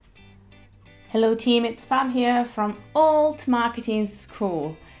Hello team, it's Fab here from Alt Marketing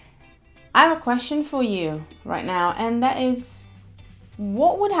School. I have a question for you right now, and that is,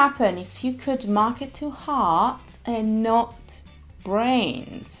 what would happen if you could market to hearts and not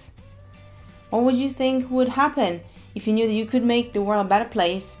brains? What would you think would happen if you knew that you could make the world a better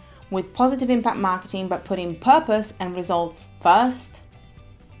place with positive impact marketing but putting purpose and results first?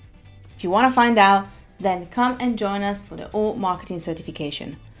 If you want to find out, then come and join us for the Alt Marketing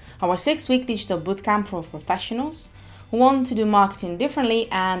Certification, our 6-week digital bootcamp for professionals who want to do marketing differently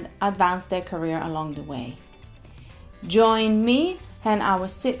and advance their career along the way. Join me and our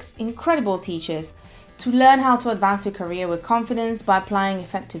 6 incredible teachers to learn how to advance your career with confidence by applying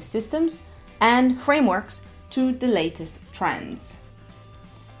effective systems and frameworks to the latest trends.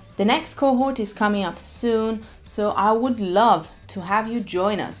 The next cohort is coming up soon, so I would love to have you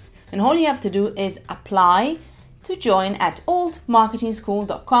join us. And all you have to do is apply to join at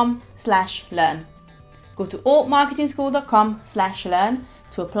altmarketingschool.com/learn. Go to altmarketingschool.com/learn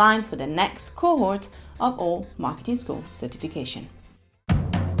to apply for the next cohort of Alt Marketing School certification.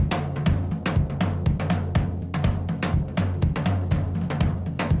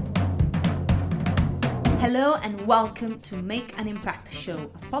 Hello and welcome to Make an Impact Show,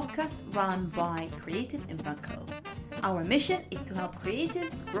 a podcast run by Creative Impact Co. Our mission is to help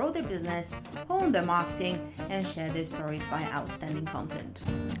creatives grow their business, hone their marketing, and share their stories via outstanding content.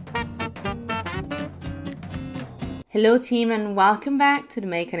 Hello team and welcome back to the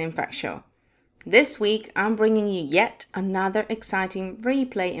Make an Impact Show. This week I'm bringing you yet another exciting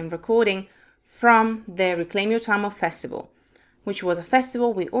replay and recording from the Reclaim Your Time Off Festival, which was a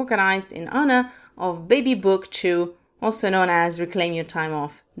festival we organized in honor of Baby Book 2, also known as Reclaim Your Time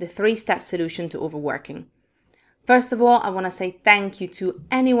Off, the 3-step solution to overworking. First of all, I want to say thank you to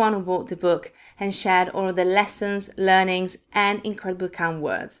anyone who bought the book and shared all of the lessons, learnings, and incredible kind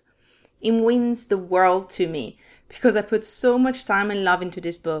words. It means the world to me because I put so much time and love into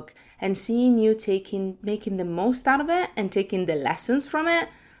this book, and seeing you making the most out of it and taking the lessons from it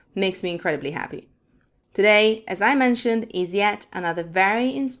makes me incredibly happy. Today, as I mentioned, is yet another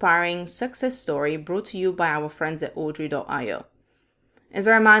very inspiring success story brought to you by our friends at Audrey.io. As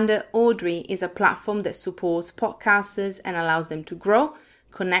a reminder, Audrey is a platform that supports podcasters and allows them to grow,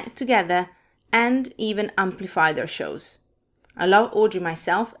 connect together, and even amplify their shows. I love Audrey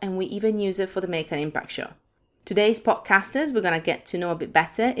myself, and we even use it for the Make an Impact Show. Today's podcasters we're going to get to know a bit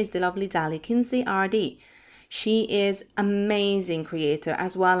better is the lovely Dahlia Kinsey, RD. She is an amazing creator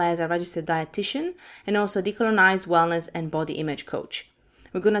as well as a registered dietitian and also a decolonized wellness and body image coach.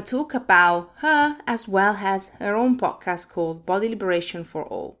 We're going to talk about her as well as her own podcast called Body Liberation for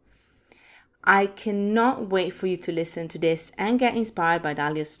All. I cannot wait for you to listen to this and get inspired by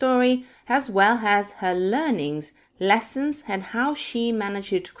Dahlia's story as well as her learnings, lessons, and how she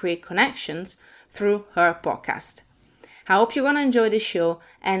managed to create connections through her podcast. I hope you're going to enjoy this show,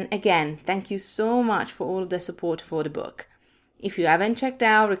 and again, thank you so much for all of the support for the book. If you haven't checked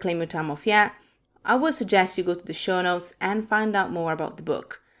out Reclaim Your Time Off yet, I would suggest you go to the show notes and find out more about the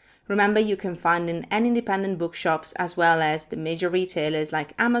book. Remember, you can find it in any independent bookshops as well as the major retailers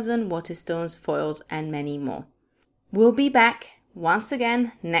like Amazon, Waterstones, Foyles, and many more. We'll be back once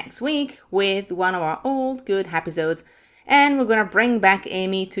again next week with one of our old good episodes, and we're going to bring back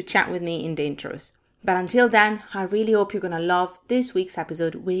Amy to chat with me in the intros. But until then, I really hope you're going to love this week's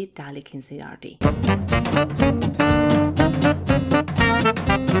episode with Dahlia Kinsey, RD.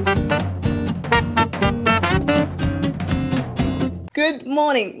 Good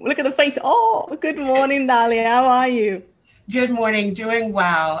morning. Look at the face. Oh, good morning, Dahlia. How are you? Good morning. Doing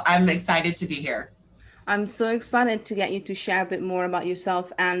well. I'm excited to be here. I'm so excited to get you to share a bit more about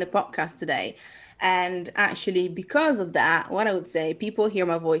yourself and the podcast today. And actually, because of that, what I would say, people hear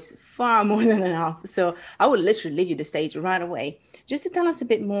my voice far more than enough. So I would literally leave you the stage right away. Just to tell us a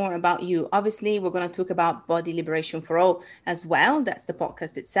bit more about you. Obviously, we're going to talk about Body Liberation for All as well. That's the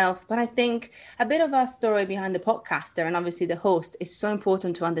podcast itself. But I think a bit of our story behind the podcaster and obviously the host is so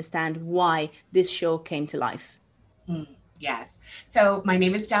important to understand why this show came to life. Yes. So my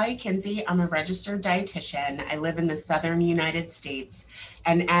name is Dahlia Kinsey. I'm a registered dietitian. I live in the southern United States.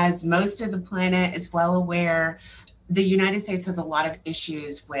 And as most of the planet is well aware, the United States has a lot of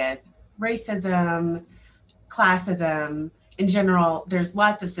issues with racism, classism. In general, there's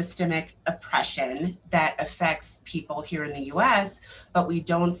lots of systemic oppression that affects people here in the US, but we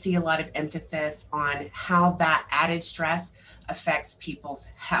don't see a lot of emphasis on how that added stress affects people's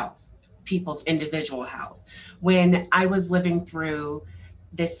health, people's individual health. When I was living through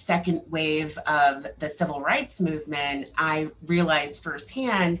this second wave of the civil rights movement, I realized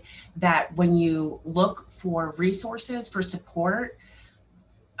firsthand that when you look for resources for support,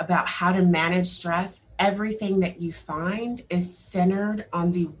 about how to manage stress, everything that you find is centered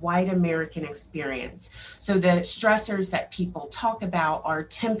on the white American experience. So the stressors that people talk about are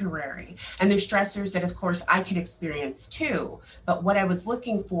temporary, and they're stressors that, of course, I could experience too. But what I was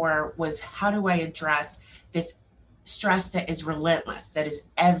looking for was, how do I address this stress that is relentless, that is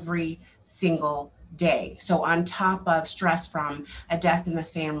every single day? So on top of stress from a death in the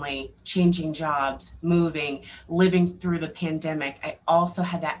family, changing jobs, moving, living through the pandemic, I also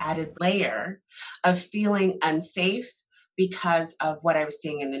had that added layer of feeling unsafe because of what I was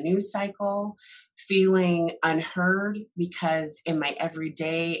seeing in the news cycle, feeling unheard because in my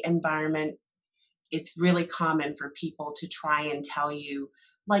everyday environment, it's really common for people to try and tell you,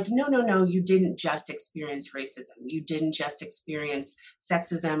 like, no, you didn't just experience racism. You didn't just experience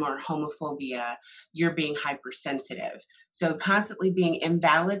sexism or homophobia. You're being hypersensitive. So constantly being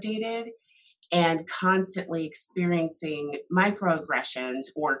invalidated and constantly experiencing microaggressions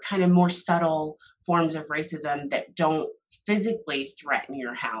or kind of more subtle forms of racism that don't physically threaten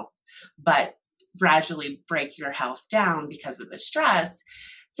your health, but gradually break your health down because of the stress.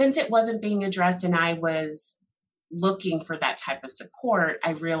 Since it wasn't being addressed and I was looking for that type of support,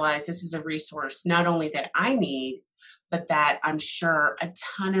 I realized this is a resource not only that I need, but that I'm sure a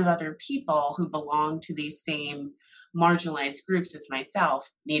ton of other people who belong to these same marginalized groups as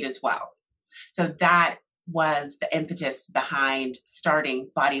myself need as well. So that was the impetus behind starting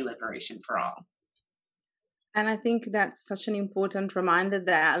Body Liberation for All. And I think that's such an important reminder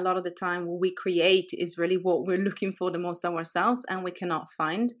that a lot of the time what we create is really what we're looking for the most of ourselves and we cannot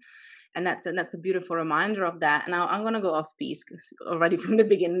find. And that's a beautiful reminder of that. And now I'm going to go off piece already from the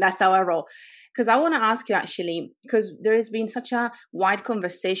beginning. That's how I roll. Because I want to ask you actually, because there has been such a wide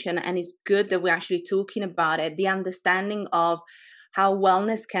conversation and it's good that we're actually talking about it, the understanding of how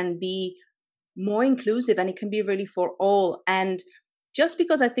wellness can be more inclusive and it can be really for all. And just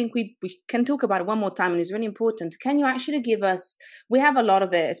because I think we can talk about it one more time and it's really important, can you actually give us, we have a lot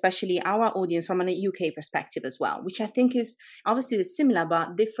of it, especially our audience from a UK perspective as well, which I think is obviously similar,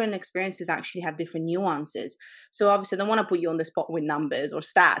 but different experiences actually have different nuances. So obviously I don't want to put you on the spot with numbers or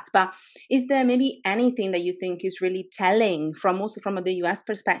stats, but is there maybe anything that you think is really telling from also from the US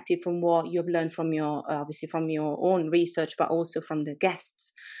perspective, from what you've learned from your, obviously from your own research, but also from the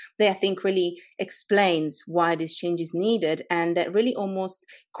guests, that I think really explains why this change is needed and that really almost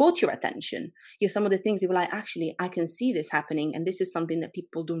caught your attention? Some of the things you were like, actually, I can see this happening, and this is something that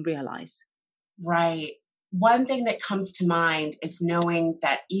people don't realize. Right. One thing that comes to mind is knowing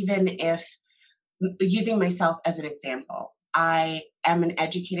that even if, using myself as an example, I am an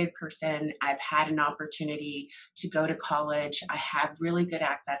educated person. I've had an opportunity to go to college. I have really good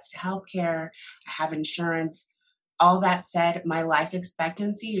access to healthcare. I have insurance. All that said, my life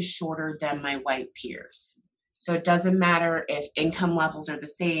expectancy is shorter than my white peers. So it doesn't matter if income levels are the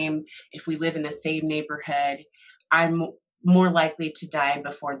same, if we live in the same neighborhood, I'm more likely to die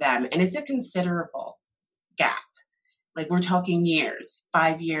before them. And it's a considerable gap. Like we're talking years,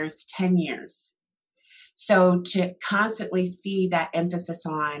 5 years, 10 years. So to constantly see that emphasis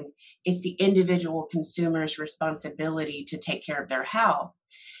on it's the individual consumer's responsibility to take care of their health,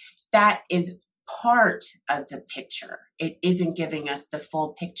 that is part of the picture. It isn't giving us the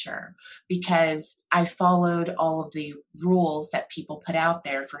full picture because I followed all of the rules that people put out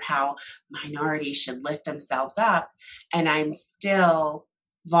there for how minorities should lift themselves up, and I'm still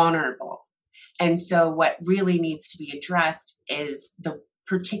vulnerable. And so what really needs to be addressed is the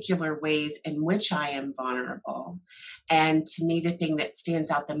particular ways in which I am vulnerable. And to me, the thing that stands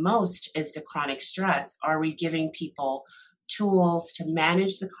out the most is the chronic stress. Are we giving people tools to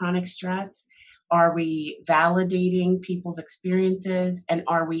manage the chronic stress? Are we validating people's experiences? And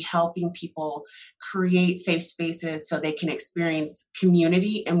are we helping people create safe spaces so they can experience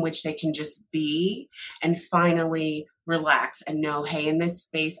community in which they can just be and finally relax and know, hey, in this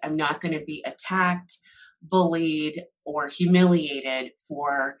space, I'm not going to be attacked, bullied, or humiliated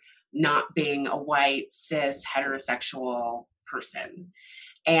for not being a white, cis, heterosexual person.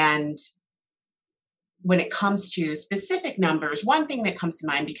 And when it comes to specific numbers, one thing that comes to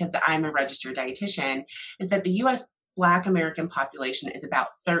mind, because I'm a registered dietitian, is that the US Black American population is about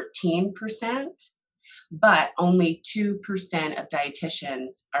 13%, but only 2% of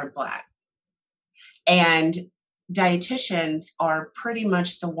dietitians are Black. And dietitians are pretty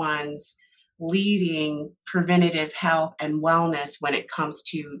much the ones leading preventative health and wellness when it comes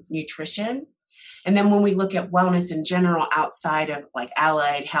to nutrition. And then when we look at wellness in general, outside of like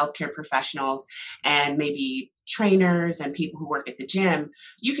allied healthcare professionals and maybe trainers and people who work at the gym,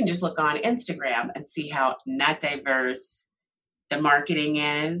 you can just look on Instagram and see how not diverse the marketing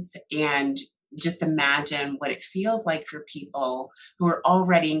is. And just imagine what it feels like for people who are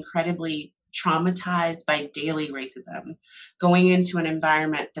already incredibly traumatized by daily racism, going into an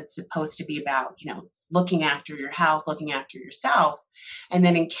environment that's supposed to be about, looking after your health, looking after yourself, and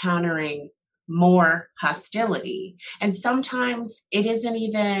then encountering more hostility. And sometimes it isn't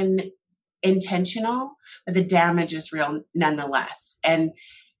even intentional, but the damage is real nonetheless. And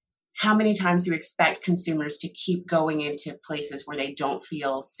how many times do you expect consumers to keep going into places where they don't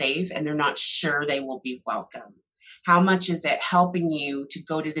feel safe and they're not sure they will be welcome? How much is it helping you to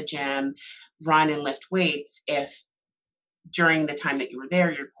go to the gym, run and lift weights if during the time that you were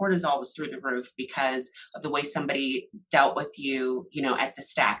there, your cortisol was through the roof because of the way somebody dealt with you, at the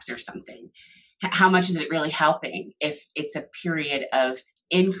stacks or something? How much is it really helping if it's a period of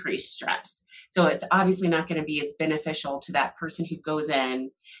increased stress? So it's obviously not going to be as beneficial to that person who goes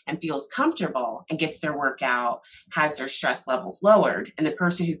in and feels comfortable and gets their workout, has their stress levels lowered, and the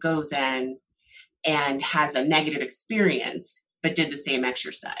person who goes in and has a negative experience but did the same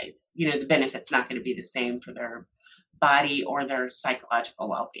exercise. The benefit's not going to be the same for their body or their psychological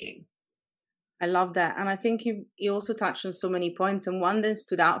well-being. I love that. And I think you also touched on so many points. And one that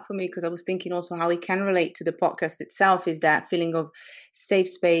stood out for me, because I was thinking also how it can relate to the podcast itself, is that feeling of safe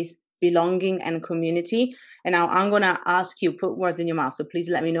space, belonging, and community. And now I'm going to ask you, put words in your mouth, so please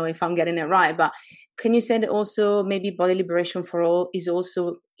let me know if I'm getting it right. But can you say that also maybe Body Liberation for All is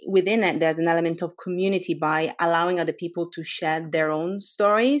also within it, there's an element of community by allowing other people to share their own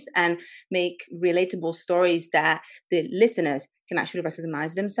stories and make relatable stories that the listeners can actually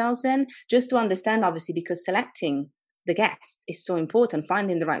recognize themselves in, just to understand, obviously, because selecting the guests is so important.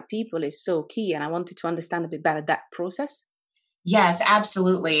 Finding the right people is so key. And I wanted to understand a bit better that process. Yes,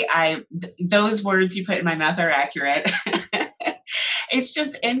 absolutely. Those words you put in my mouth are accurate. It's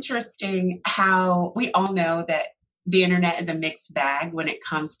just interesting how we all know that the internet is a mixed bag when it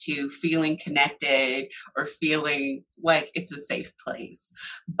comes to feeling connected or feeling like it's a safe place.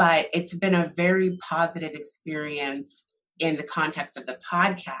 But it's been a very positive experience in the context of the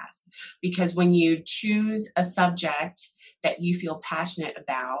podcast, because when you choose a subject that you feel passionate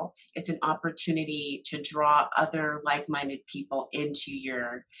about, it's an opportunity to draw other like-minded people into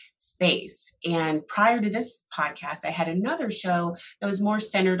your space. And prior to this podcast, I had another show that was more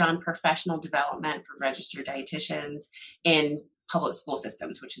centered on professional development for registered dietitians in public school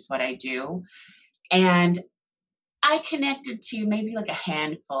systems, which is what I do. And I connected to maybe like a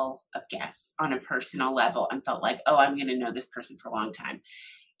handful of guests on a personal level and felt like, oh, I'm going to know this person for a long time.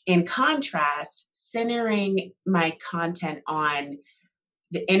 In contrast, centering my content on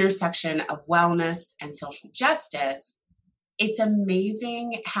the intersection of wellness and social justice, it's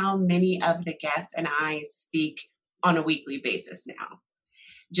amazing how many of the guests and I speak on a weekly basis now.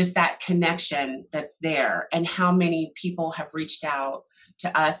 Just that connection that's there, and how many people have reached out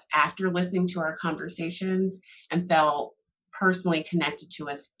to us after listening to our conversations and felt personally connected to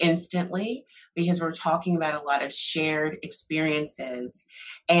us instantly, because we're talking about a lot of shared experiences.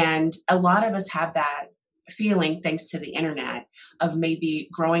 And a lot of us have that feeling, thanks to the internet, of maybe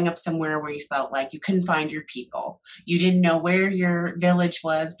growing up somewhere where you felt like you couldn't find your people. You didn't know where your village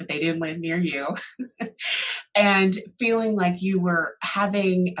was, but they didn't live near you. And feeling like you were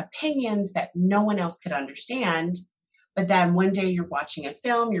having opinions that no one else could understand. But then one day you're watching a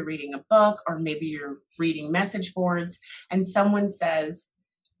film, you're reading a book, or maybe you're reading message boards, and someone says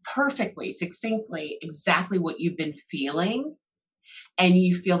perfectly, succinctly, exactly what you've been feeling. And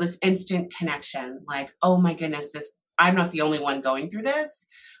you feel this instant connection, like, oh my goodness, I'm not the only one going through this.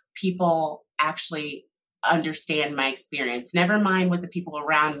 People actually understand my experience. Never mind what the people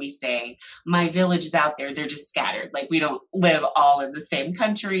around me say. My village is out there. They're just scattered. Like, we don't live all in the same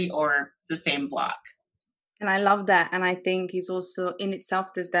country or the same block. And I love that. And I think it's also in itself,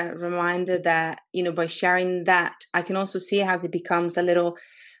 there's that reminder that, by sharing that, I can also see as it becomes a little,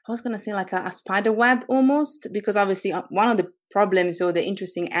 I was going to say like a spider web almost, because obviously one of the problems or the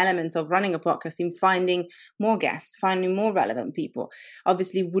interesting elements of running a podcast in finding more guests, finding more relevant people.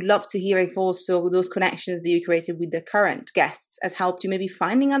 Obviously, would love to hear if also those connections that you created with the current guests has helped you maybe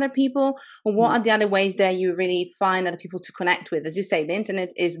finding other people, or what are the other ways that you really find other people to connect with? As you say, the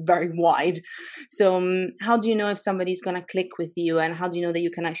internet is very wide. So how do you know if somebody's going to click with you, and how do you know that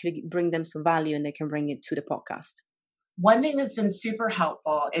you can actually bring them some value and they can bring it to the podcast? One thing that's been super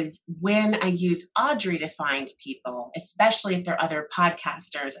helpful is when I use Audrey to find people, especially if they're other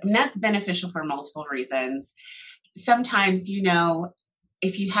podcasters. And that's beneficial for multiple reasons. Sometimes,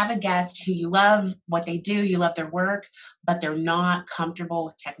 if you have a guest who you love what they do, you love their work, but they're not comfortable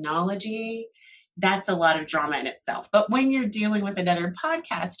with technology, that's a lot of drama in itself. But when you're dealing with another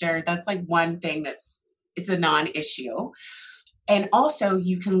podcaster, that's like one thing it's a non-issue. And also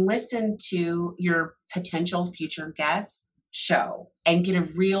you can listen to your potential future guests show and get a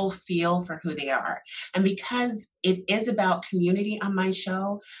real feel for who they are. And because it is about community on my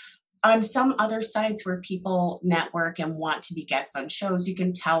show, on some other sites where people network and want to be guests on shows, you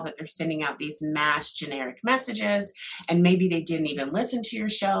can tell that they're sending out these mass generic messages, and maybe they didn't even listen to your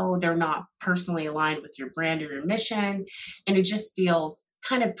show. They're not personally aligned with your brand or your mission, and it just feels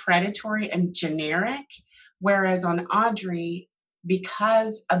kind of predatory and generic. Whereas on Audrey,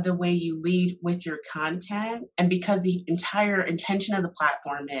 because of the way you lead with your content, and because the entire intention of the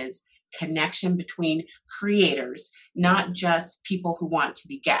platform is connection between creators, not just people who want to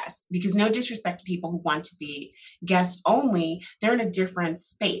be guests. Because no disrespect to people who want to be guests only, they're in a different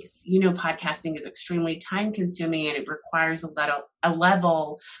space. You know, podcasting is extremely time consuming and it requires a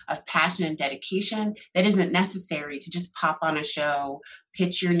level of passion and dedication that isn't necessary to just pop on a show,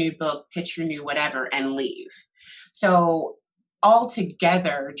 pitch your new book, pitch your new whatever, and leave. So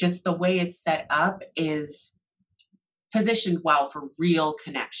altogether, just the way it's set up is positioned well for real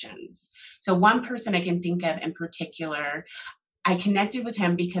connections. So one person I can think of in particular, I connected with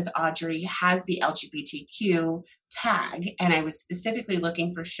him because Audrey has the LGBTQ tag, and I was specifically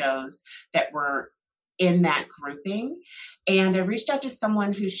looking for shows that were in that grouping. And I reached out to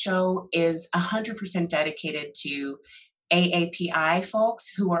someone whose show is 100% dedicated to AAPI folks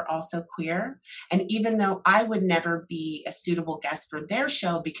who are also queer. And even though I would never be a suitable guest for their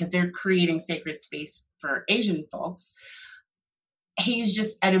show because they're creating sacred space for Asian folks, he's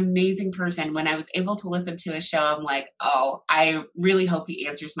just an amazing person. When I was able to listen to his show, I'm like, oh, I really hope he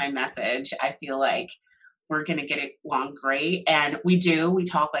answers my message. I feel like we're going to get along great. And we do. We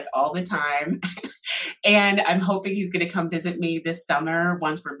talk like all the time. And I'm hoping he's going to come visit me this summer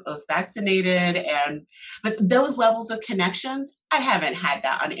once we're both vaccinated. But those levels of connections, I haven't had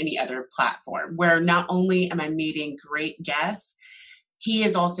that on any other platform, where not only am I meeting great guests, he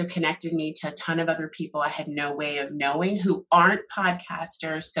has also connected me to a ton of other people I had no way of knowing who aren't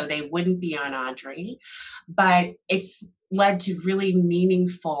podcasters, so they wouldn't be on Audrey. But it's led to really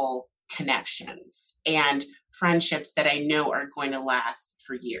meaningful connections and friendships that I know are going to last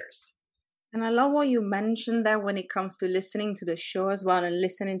for years. And I love what you mentioned there when it comes to listening to the show as well and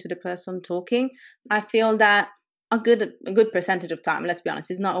listening to the person talking. I feel that a good percentage of time, let's be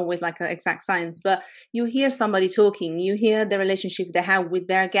honest, it's not always like an exact science, but you hear somebody talking, you hear the relationship they have with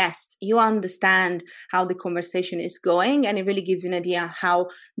their guests, you understand how the conversation is going, and it really gives you an idea how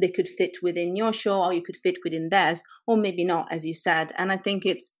they could fit within your show, or you could fit within theirs, or maybe not, as you said. And I think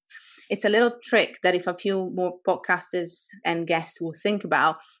it's a little trick that if a few more podcasters and guests will think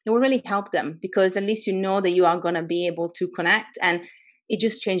about, it will really help them, because at least you know that you are going to be able to connect, and it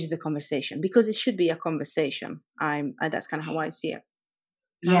just changes the conversation, because it should be a conversation. That's kind of how I see it.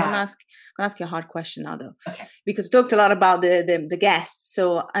 Yeah. I'm going to ask you a hard question now, though, okay, because we talked a lot about the guests.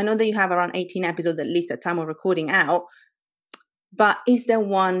 So I know that you have around 18 episodes at least at time of recording out, but is there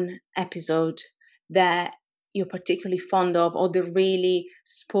one episode that you're particularly fond of, or that really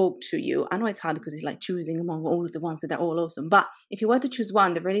spoke to you? I know it's hard because it's like choosing among all of the ones that are all awesome, but if you were to choose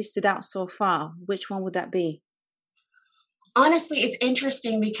one that really stood out so far, which one would that be? Honestly, it's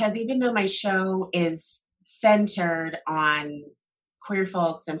interesting because even though my show is centered on queer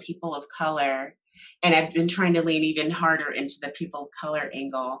folks and people of color, and I've been trying to lean even harder into the people of color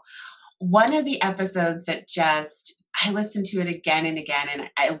angle, one of the episodes that I listened to it again and again, and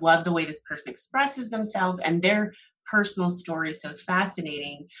I love the way this person expresses themselves, and their personal story is so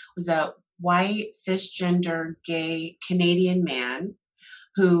fascinating, was a white, cisgender, gay Canadian man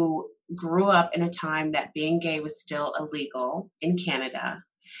who grew up in a time that being gay was still illegal in Canada,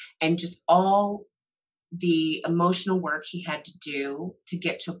 and just all the emotional work he had to do to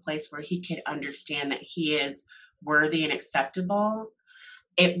get to a place where he could understand that he is worthy and acceptable.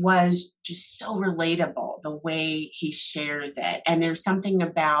 It was just so relatable, the way he shares it. And there's something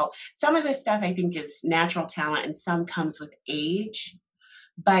about some of this stuff I think is natural talent and some comes with age.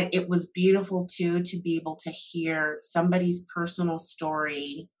 But it was beautiful too to be able to hear somebody's personal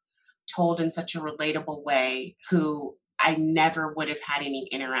story told in such a relatable way, who I never would have had any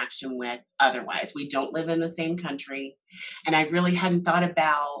interaction with otherwise. We don't live in the same country. And I really hadn't thought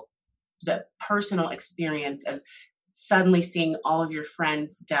about the personal experience of suddenly seeing all of your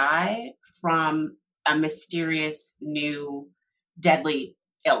friends die from a mysterious new deadly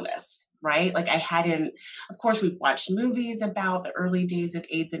illness, right? Like of course we've watched movies about the early days of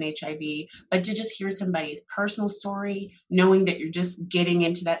AIDS and HIV, but to just hear somebody's personal story, knowing that you're just getting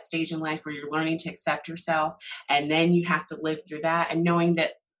into that stage in life where you're learning to accept yourself, and then you have to live through that, and knowing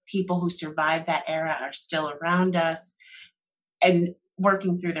that people who survived that era are still around us and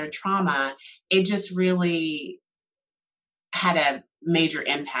working through their trauma, it just really had a major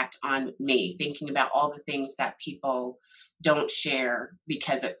impact on me, thinking about all the things that people don't share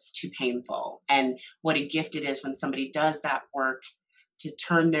because it's too painful, and what a gift it is when somebody does that work to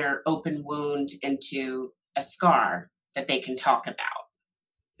turn their open wound into a scar that they can talk about.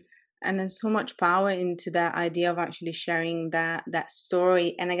 And there's so much power into that idea of actually sharing that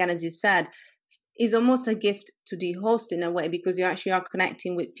story. And again, as you said, is almost a gift to the host in a way, because you actually are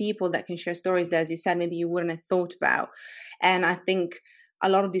connecting with people that can share stories that, as you said, maybe you wouldn't have thought about. And I think a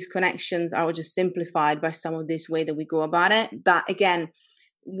lot of these connections are just simplified by some of this way that we go about it. But again,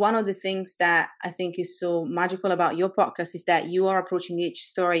 one of the things that I think is so magical about your podcast is that you are approaching each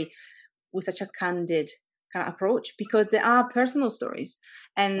story with such a candid kind of approach, because there are personal stories,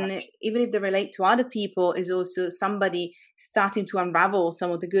 and even if they relate to other people, is also somebody starting to unravel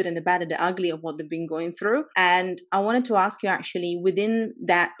some of the good and the bad and the ugly of what they've been going through. And I wanted to ask you, actually, within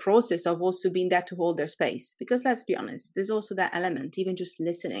that process of also being there to hold their space, because let's be honest, there's also that element, even just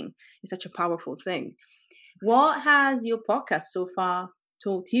listening is such a powerful thing. What has your podcast so far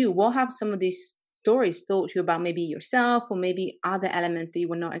told you? What have some of these stories taught you about maybe yourself, or maybe other elements that you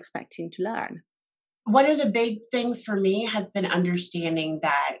were not expecting to learn? One of the big things for me has been understanding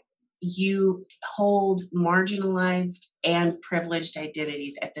that you hold marginalized and privileged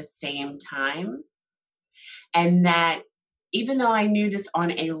identities at the same time. And that even though I knew this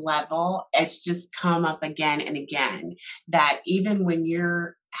on a level, it's just come up again and again, that even when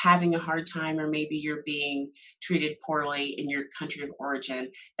you're having a hard time, or maybe you're being treated poorly in your country of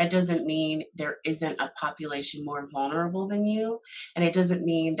origin, that doesn't mean there isn't a population more vulnerable than you. And it doesn't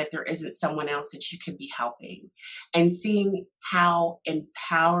mean that there isn't someone else that you could be helping. And seeing how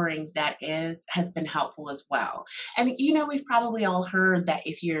empowering that is has been helpful as well. And, we've probably all heard that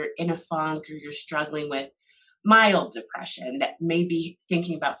if you're in a funk or you're struggling with mild depression, that maybe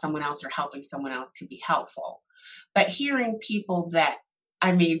thinking about someone else or helping someone else could be helpful. But hearing people that,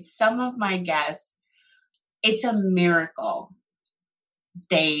 some of my guests, it's a miracle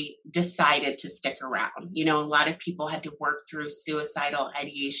they decided to stick around. A lot of people had to work through suicidal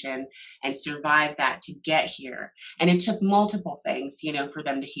ideation and survive that to get here. And it took multiple things, for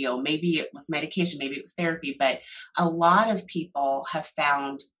them to heal. Maybe it was medication, maybe it was therapy, but a lot of people have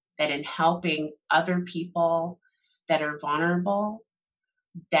found that in helping other people that are vulnerable,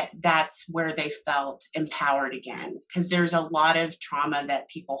 that's where they felt empowered again. Because there's a lot of trauma that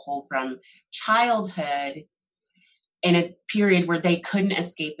people hold from childhood in a period where they couldn't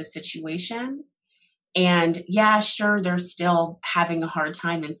escape a situation. And yeah, sure, they're still having a hard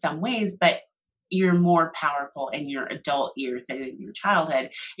time in some ways, but you're more powerful in your adult years than in your childhood.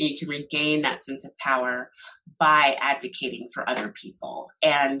 And you can regain that sense of power by advocating for other people.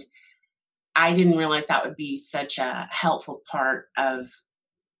 And I didn't realize that would be such a helpful part of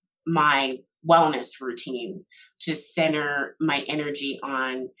my wellness routine, to center my energy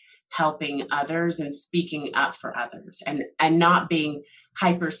on helping others and speaking up for others, and not being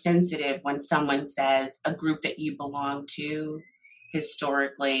hypersensitive when someone says a group that you belong to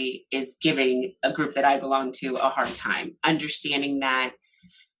historically is giving a group that I belong to a hard time. Understanding that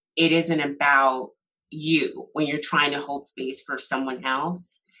it isn't about you when you're trying to hold space for someone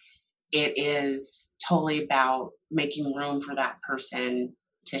else. It is totally about making room for that person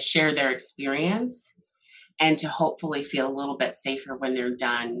to share their experience and to hopefully feel a little bit safer when they're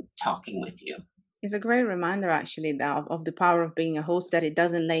done talking with you. It's a great reminder, actually, of the power of being a host, that it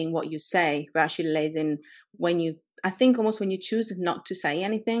doesn't lay in what you say, but actually lays in when you choose not to say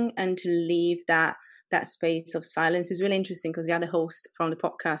anything and to leave that space of silence. Is really interesting, because the other host from the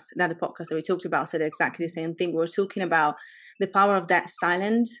podcast that we talked about said exactly the same thing. We're talking about the power of that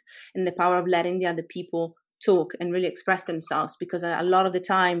silence and the power of letting the other people talk and really express themselves, because a lot of the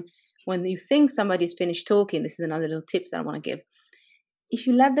time when you think somebody's finished talking, this is another little tip that I want to give. If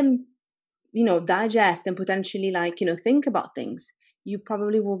you let them, digest and potentially think about things, you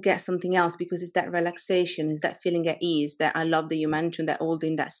probably will get something else, because it's that relaxation, it's that feeling at ease that I love that you mentioned, that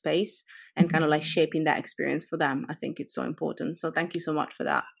holding that space and kind of shaping that experience for them. I think it's so important. So thank you so much for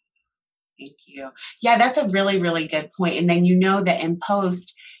that. Thank you. Yeah, that's a really, really good point. And then that in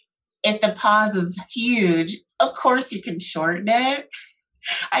post, if the pause is huge, of course you can shorten it.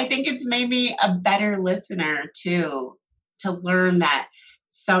 I think it's made me a better listener too, to learn that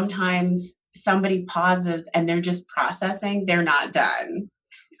sometimes somebody pauses and they're just processing, they're not done.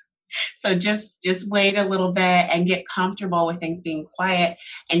 So just wait a little bit and get comfortable with things being quiet,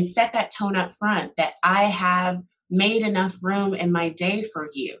 and set that tone up front that I have made enough room in my day for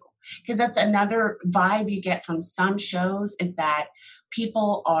you. Because that's another vibe you get from some shows, is that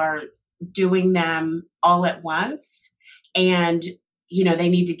people are doing them all at once. And they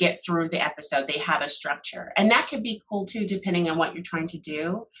need to get through the episode. They have a structure. And that could be cool too, depending on what you're trying to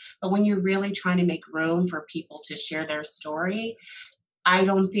do. But when you're really trying to make room for people to share their story, I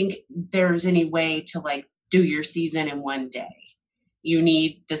don't think there's any way to like do your season in one day. You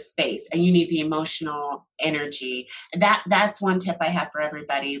need the space and you need the emotional energy. That's one tip I have for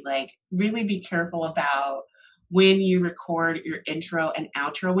everybody. Like, really be careful about when you record your intro and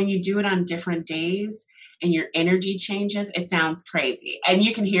outro. When you do it on different days and your energy changes, it sounds crazy. And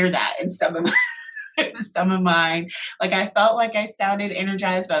you can hear that in some of mine. Like, I felt like I sounded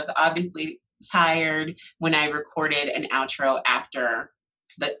energized, but I was obviously tired when I recorded an outro after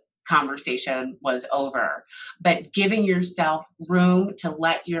the conversation was over. But giving yourself room to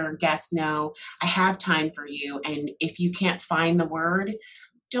let your guests know, I have time for you. And if you can't find the word,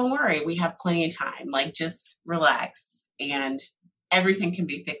 don't worry, we have plenty of time. Like, just relax and everything can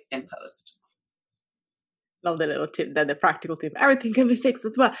be fixed in post. Love the little tip there, the practical tip. Everything can be fixed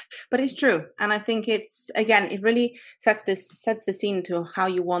as well. But it's true. And I think it really sets the scene to how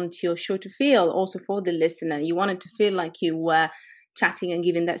you want your show to feel, also for the listener. You want it to feel like you were chatting and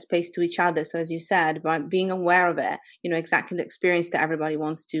giving that space to each other. So as you said, by being aware of it, exactly the experience that everybody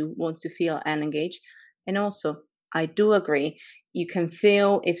wants to feel and engage. And also, I do agree, you can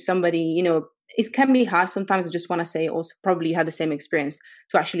feel if somebody, it can be hard sometimes. I just want to say also, probably you had the same experience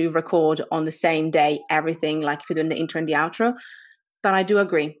to actually record on the same day, everything, like if you're doing the intro and the outro. But I do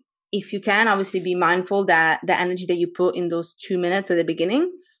agree. If you can, obviously be mindful that the energy that you put in those 2 minutes at the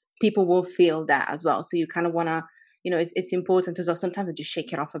beginning, people will feel that as well. So you kind of want to, it's important as well. Sometimes I just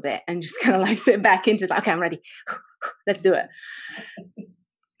shake it off a bit and just kind of like sit back into it. Like, okay, I'm ready. Let's do it.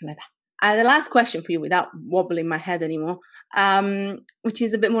 Like that. The last question for you, without wobbling my head anymore, which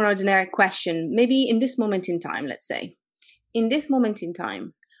is a bit more of a generic question. Maybe in this moment in time, let's say,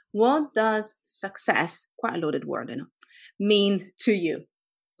 what does success, quite a loaded word, mean to you?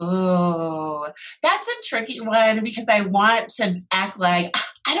 Oh, that's a tricky one because I want to act like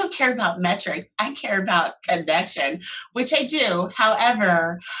I don't care about metrics. I care about connection, which I do.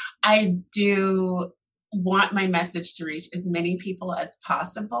 However, I do want my message to reach as many people as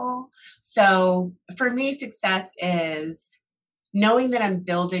possible. So for me, success is knowing that I'm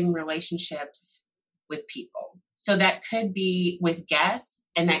building relationships with people. So that could be with guests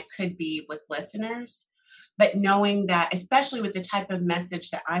and that could be with listeners. But knowing that, especially with the type of message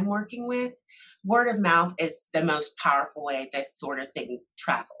that I'm working with, word of mouth is the most powerful way this sort of thing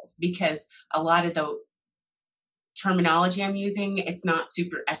travels, because a lot of the terminology I'm using, it's not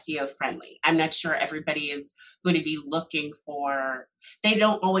super SEO friendly. I'm not sure everybody is going to be looking for, they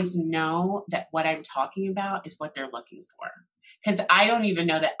don't always know that what I'm talking about is what they're looking for. Because I don't even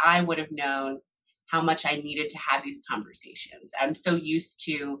know that I would have known how much I needed to have these conversations. I'm so used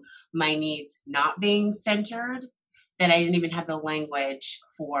to my needs not being centered that I didn't even have the language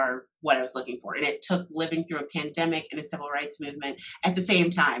for what I was looking for. And it took living through a pandemic and a civil rights movement at the same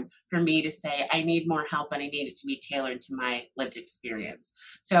time for me to say, I need more help and I need it to be tailored to my lived experience.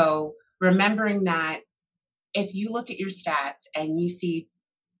 So remembering that if you look at your stats and you see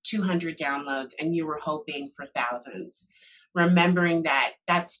 200 downloads and you were hoping for thousands, remembering that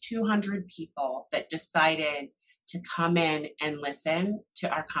that's 200 people that decided to come in and listen to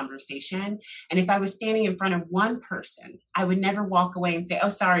our conversation. And if I was standing in front of one person, I would never walk away and say, oh,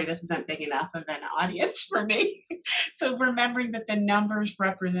 sorry, this isn't big enough of an audience for me. So remembering that the numbers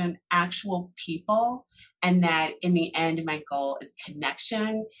represent actual people and that in the end, my goal is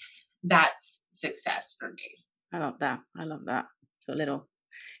connection, that's success for me. I love that. So a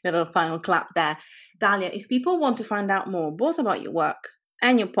little final clap there. Dalia, if people want to find out more, both about your work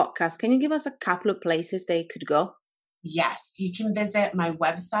and your podcast, can you give us a couple of places they could go? Yes, you can visit my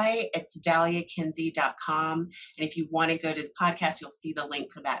website. It's daliakinsey.com. And if you want to go to the podcast, you'll see the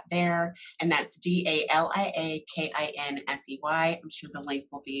link for that there. And that's DALIAKINSEY. I'm sure the link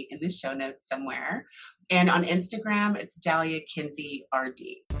will be in the show notes somewhere. And on Instagram, it's Dalia Kinsey RD.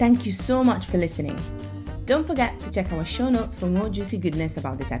 Thank you so much for listening. Don't forget to check our show notes for more juicy goodness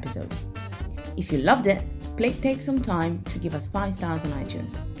about this episode. If you loved it, please take some time to give us 5 stars on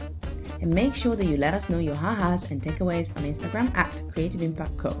iTunes. And make sure that you let us know your ha-has and takeaways on Instagram at Creative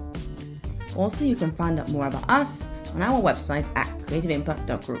Impact Co. Also, you can find out more about us on our website at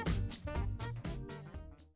creativeimpact.group.